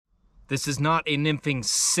This is not a nymphing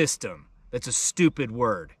system. That's a stupid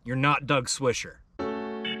word. You're not Doug Swisher.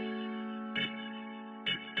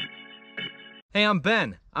 Hey, I'm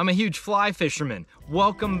Ben. I'm a huge fly fisherman.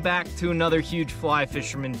 Welcome back to another huge fly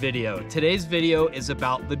fisherman video. Today's video is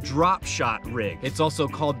about the Dropshot rig. It's also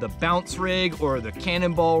called the bounce rig or the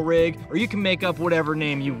Cannonball rig, or you can make up whatever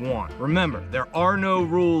name you want. Remember, there are no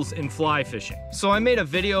rules in fly fishing. So I made a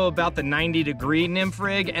video about the 90-degree nymph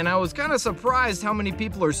rig, and I was kind of surprised how many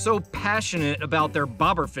people are so passionate about their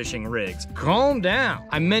bobber fishing rigs. Calm down.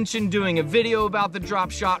 I mentioned doing a video about the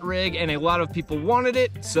Dropshot rig, and a lot of people wanted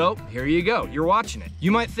it, so here you go. You're watching it.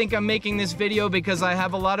 You might think I'm making this video because I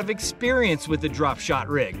have a lot of experience with the Dropshot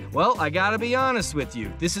rig. Well, I gotta be honest with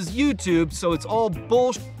you. This is YouTube, so it's all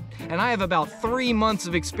bullshit. And I have about 3 months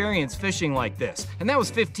of experience fishing like this, and that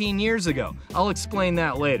was 15 years ago. I'll explain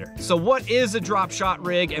that later. So what is a Dropshot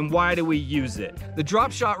rig and why do we use it? The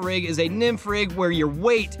Dropshot rig is a nymph rig where your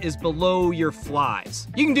weight is below your flies.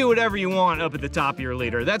 You can do whatever you want up at the top of your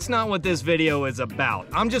leader. That's not what this video is about.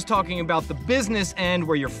 I'm just talking about the business end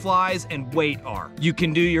where your flies and weight are. You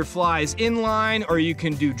can do your flies inline or you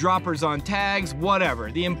can do droppers on tags,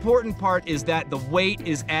 whatever. The important part is that the weight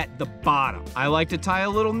is at the bottom. I like to tie a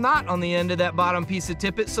little knot on the end of that bottom piece of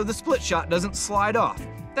tippet so the split shot doesn't slide off.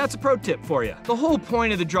 That's a pro tip for you. The whole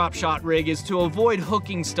point of the Dropshot rig is to avoid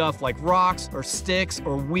hooking stuff like rocks or sticks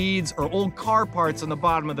or weeds or old car parts on the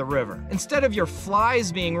bottom of the river. Instead of your flies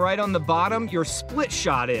being right on the bottom, your split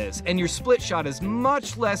shot is, and your split shot is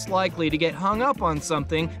much less likely to get hung up on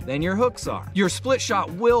something than your hooks are. Your split shot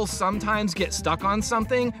will sometimes get stuck on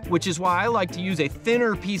something, which is why I like to use a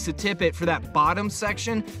thinner piece of tippet for that bottom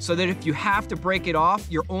section so that if you have to break it off,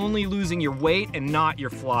 you're only losing your weight and not your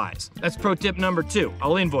flies. That's pro tip number 2.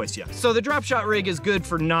 I'll invoice you. So the Dropshot rig is good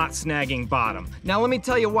for not snagging bottom. Now let me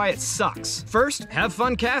tell you why it sucks. First, have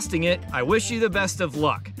fun casting it. I wish you the best of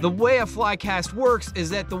luck. The way a fly cast works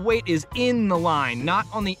is that the weight is in the line, not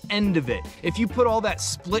on the end of it. If you put all that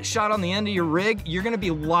split shot on the end of your rig, you're gonna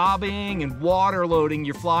be lobbying and water loading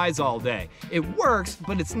your flies all day. It works,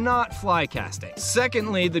 but it's not fly casting.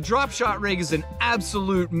 Secondly, the Dropshot rig is an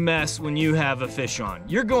absolute mess when you have a fish on.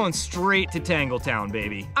 You're going straight to Tangletown,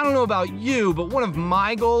 baby. I don't know about you, but one of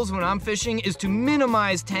my goals when I'm fishing is to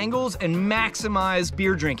minimize tangles and maximize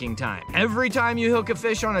beer drinking time. Every time you hook a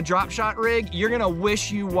fish on a Dropshot rig, you're gonna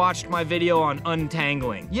wish you watched my video on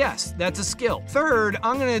untangling. Yes, that's a skill. Third,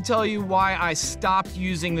 I'm gonna tell you why I stopped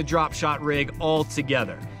using the Dropshot rig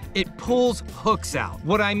altogether. It pulls hooks out.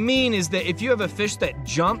 What I mean is that if you have a fish that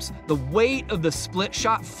jumps, the weight of the split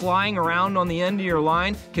shot flying around on the end of your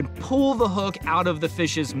line can pull the hook out of the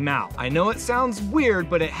fish's mouth. I know it sounds weird,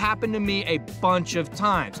 but it happened to me a bunch of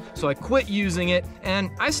times. So I quit using it, and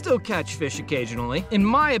I still catch fish occasionally. In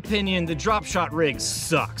my opinion, the Dropshot rig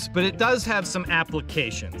sucks, but it does have some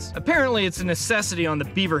applications. Apparently, it's a necessity on the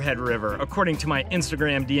Beaverhead River, according to my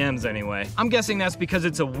Instagram DMs anyway. I'm guessing that's because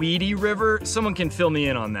it's a weedy river. Someone can fill me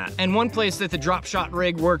in on that. And one place that the Dropshot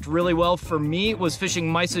rig worked really well for me was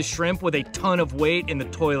fishing Mice's shrimp with a ton of weight in the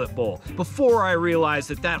toilet bowl, before I realized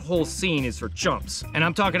that that whole scene is for chumps. And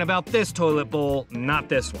I'm talking about this toilet bowl, not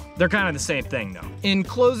this one. They're kind of the same thing though. In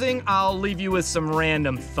closing, I'll leave you with some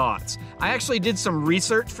random thoughts. I actually did some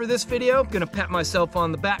research for this video, gonna pat myself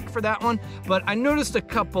on the back for that one, but I noticed a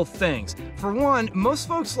couple things. For one, most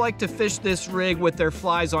folks like to fish this rig with their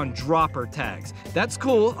flies on dropper tags. That's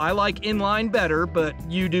cool, I like inline better, but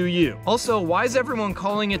you do you. Also, why is everyone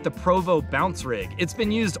calling it the Provo bounce rig? It's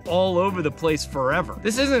been used all over the place forever.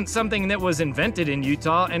 This isn't something that was invented in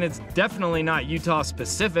Utah, and it's definitely not Utah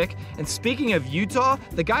specific. And speaking of Utah,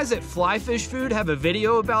 the guys at Fly Fish Food have a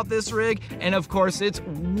video about this rig, and of course it's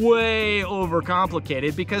way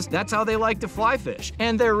overcomplicated because that's how they like to fly fish.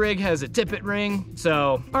 And their rig has a tippet ring,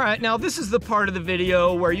 so. All right, now this is the part of the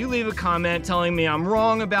video where you leave a comment telling me I'm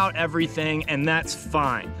wrong about everything, and that's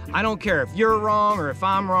fine. I don't care if you're wrong or if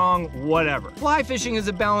I'm wrong, whatever. Fly fishing is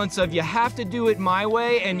a balance of you have to do it my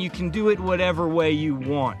way and you can do it whatever way you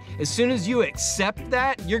want. As soon as you accept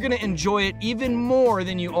that, you're gonna enjoy it even more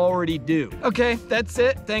than you already do. Okay, that's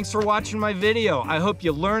it. Thanks for watching my video. I hope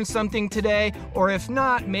you learned something today, or if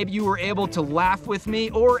not, maybe you were able to laugh with me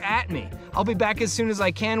or at me. I'll be back as soon as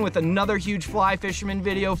I can with another huge fly fisherman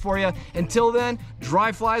video for you. Until then,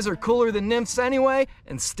 dry flies are cooler than nymphs anyway,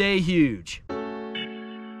 and stay huge.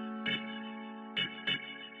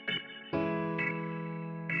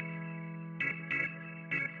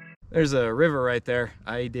 There's a river right there.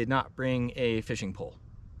 I did not bring a fishing pole.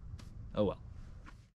 Oh well.